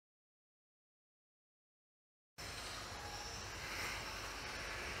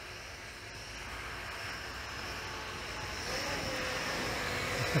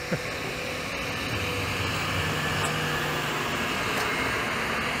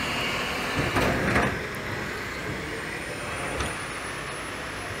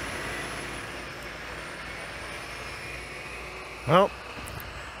Well,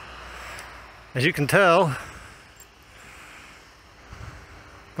 as you can tell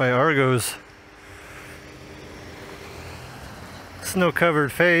by Argo's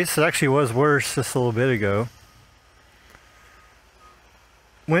snow-covered face, it actually was worse just a little bit ago.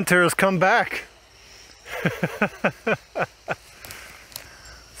 Winter has come back.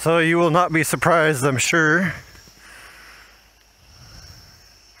 So you will not be surprised, I'm sure,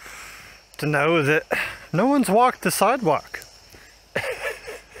 to know that no one's walked the sidewalk.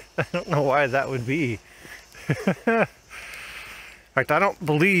 I don't know why that would be. In fact, I don't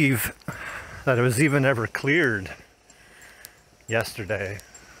believe that it was even ever cleared yesterday.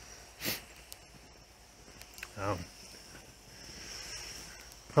 Well,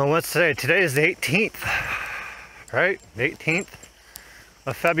 let's say today is the 18th, right? The 18th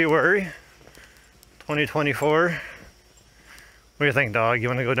of February, 2024. What do you think, dog? You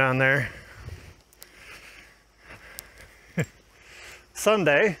want to go down there?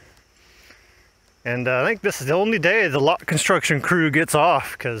 Sunday. And I think this is the only day the lot construction crew gets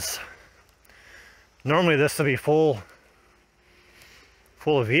off, because normally this will be full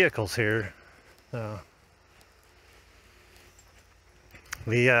of vehicles here.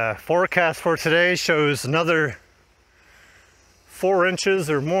 The forecast for today shows another 4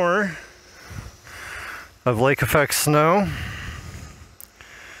 inches or more of lake effect snow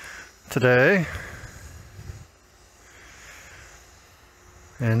today.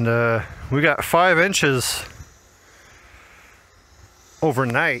 And we got 5 inches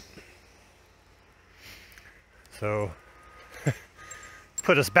overnight. So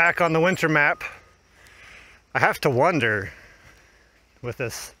put us back on the winter map. I have to wonder, with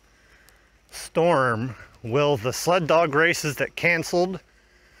this storm, will the sled dog races that canceled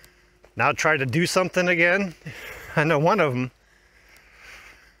now try to do something again? I know one of them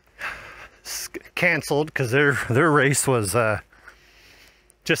canceled because their race was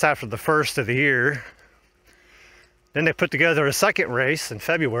just after the first of the year. Then they put together a second race in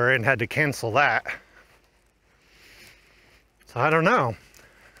February and had to cancel that. So I don't know.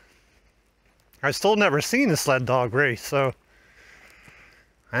 I've still never seen a sled dog race, so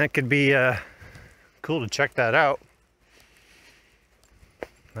I think it'd be cool to check that out.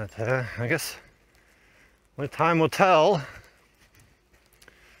 But I guess only time will tell.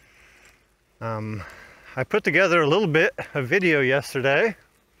 I put together a little bit of video yesterday.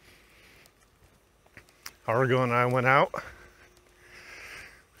 Argo and I went out.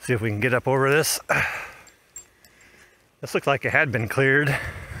 See if we can get up over this. This looked like it had been cleared.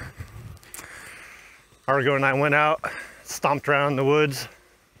 Argo and I went out, stomped around the woods.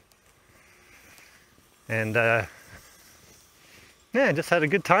 And yeah, just had a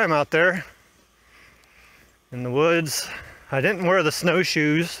good time out there in the woods. I didn't wear the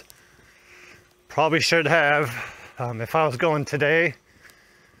snowshoes. Probably should have. If I was going today,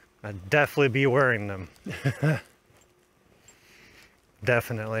 I'd definitely be wearing them.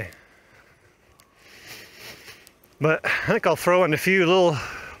 Definitely. But I think I'll throw in a few little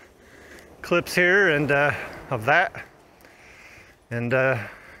clips here and of that. And I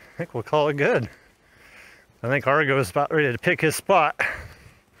think we'll call it good. I think Argo is about ready to pick his spot.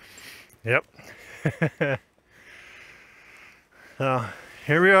 Yep. So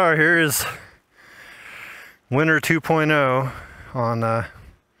here we are. Here is Winter 2.0 on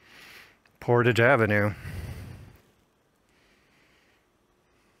Portage Avenue.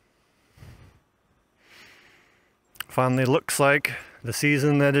 Finally looks like the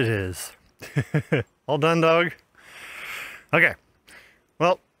season that it is. All done, dog? Okay.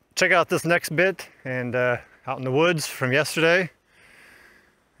 Well, check out this next bit and out in the woods from yesterday.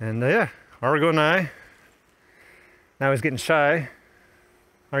 And yeah, Argo and I. Now he's getting shy.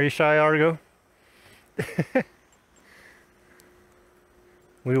 Are you shy, Argo?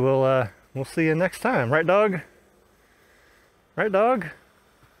 We'll see you next time, right, dog? Right, dog?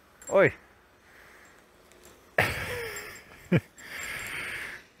 Oi.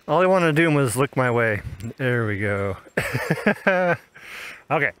 All I wanted to do was look my way. There we go.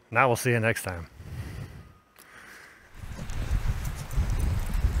 Okay, now we'll see you next time.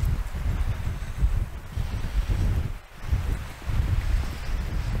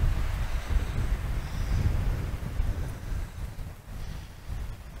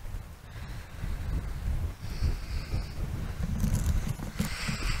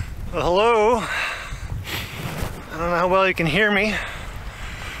 Well, hello. I don't know how well you can hear me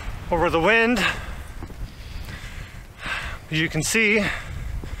over the wind. As you can see,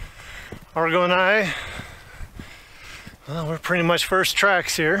 Argo and I, well, we're pretty much first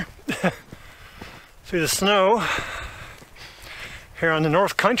tracks here through the snow here on the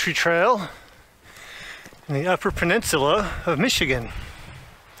North Country Trail in the Upper Peninsula of Michigan.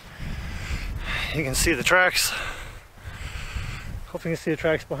 You can see the tracks. Hope you can see the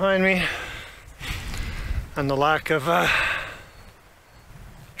tracks behind me, and the lack of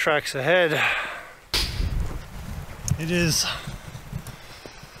tracks ahead. It is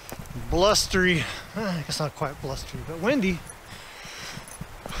blustery, I guess not quite blustery, but windy.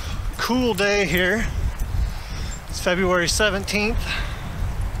 Cool day here. It's February 17th,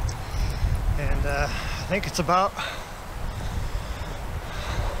 and I think it's about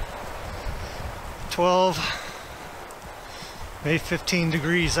 12, maybe 15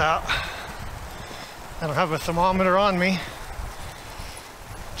 degrees out. I don't have a thermometer on me,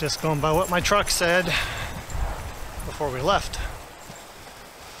 just going by what my truck said before we left.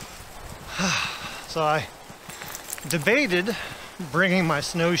 So I debated bringing my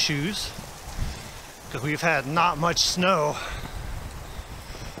snowshoes, because we've had not much snow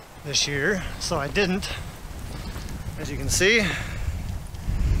this year, so I didn't. As you can see,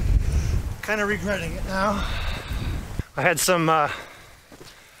 kind of regretting it now. I had some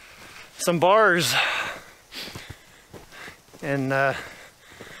bars, and they're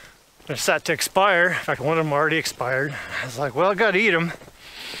set to expire. In fact, one of them already expired. I was like, well, I gotta eat them.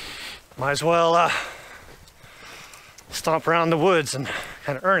 Might as well stomp around the woods and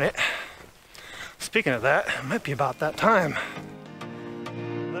kind of earn it. Speaking of that, it might be about that time.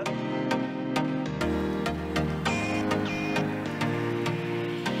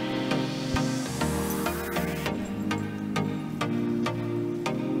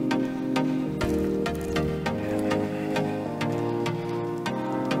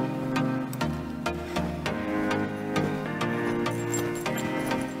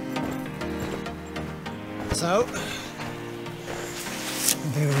 So,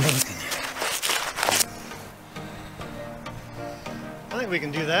 I think we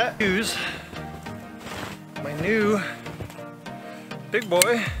can do that. Use my new big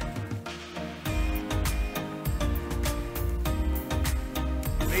boy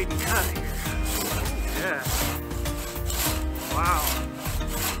maiden cut here. Yeah. Wow.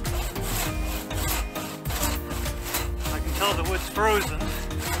 I can tell the wood's frozen.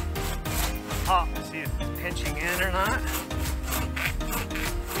 Hot. See if it's pinching in or not.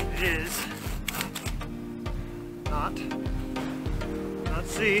 It is. Not.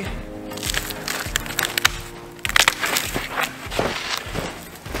 Let's see.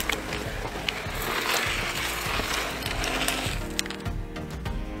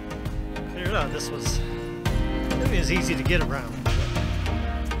 Figured out this was maybe as easy to get around.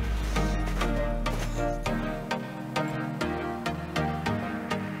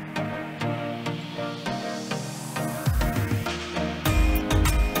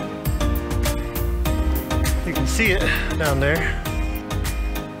 You can see it down there.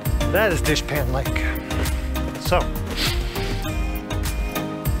 That is Dishpan Lake. So,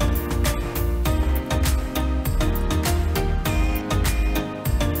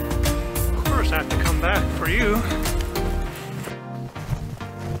 of course I have to come back for you.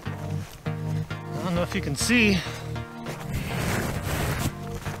 I don't know if you can see,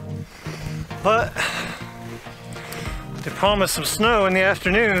 but the promise of snow in the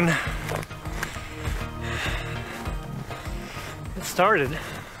afternoon, it started.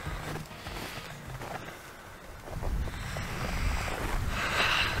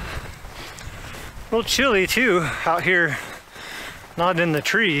 A little chilly too out here, not in the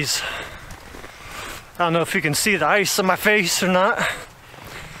trees. I don't know if you can see the ice on my face or not.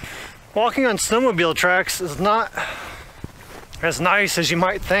 Walking on snowmobile tracks is not as nice as you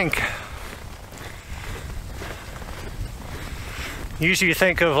might think. Usually you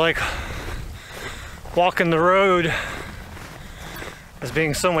think of like walking the road as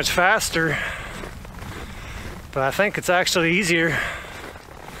being so much faster, but I think it's actually easier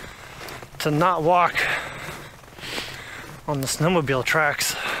to not walk on the snowmobile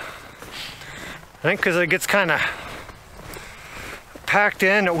tracks. I think because it gets kind of packed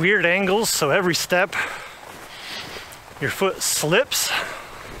in at weird angles, so every step your foot slips,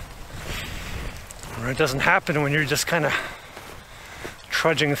 or it doesn't happen when you're just kind of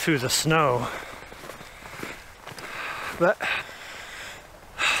trudging through the snow. But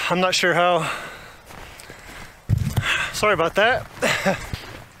I'm not sure how. Sorry about that.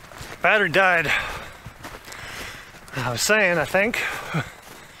 Battery died. I was saying, I think.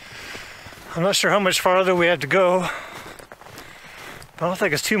 I'm not sure how much farther we have to go, but I don't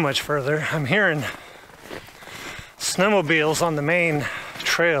think it's too much further. I'm hearing snowmobiles on the main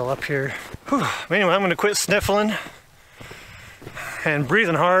trail up here. Whew. Anyway, I'm gonna quit sniffling and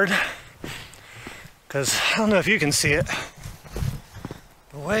breathing hard, because I don't know if you can see it,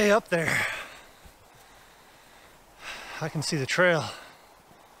 but way up there, I can see the trail,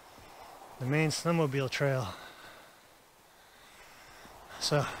 the main snowmobile trail.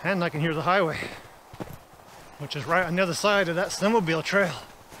 So, and I can hear the highway, which is right on the other side of that snowmobile trail.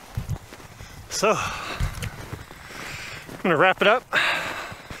 So, I'm gonna wrap it up.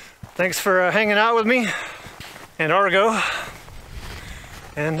 Thanks for hanging out with me and Argo.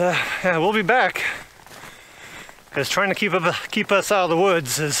 And yeah, we'll be back. Because trying to keep us out of the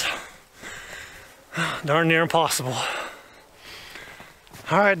woods is darn near impossible.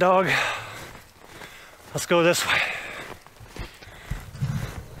 All right, dog. Let's go this way.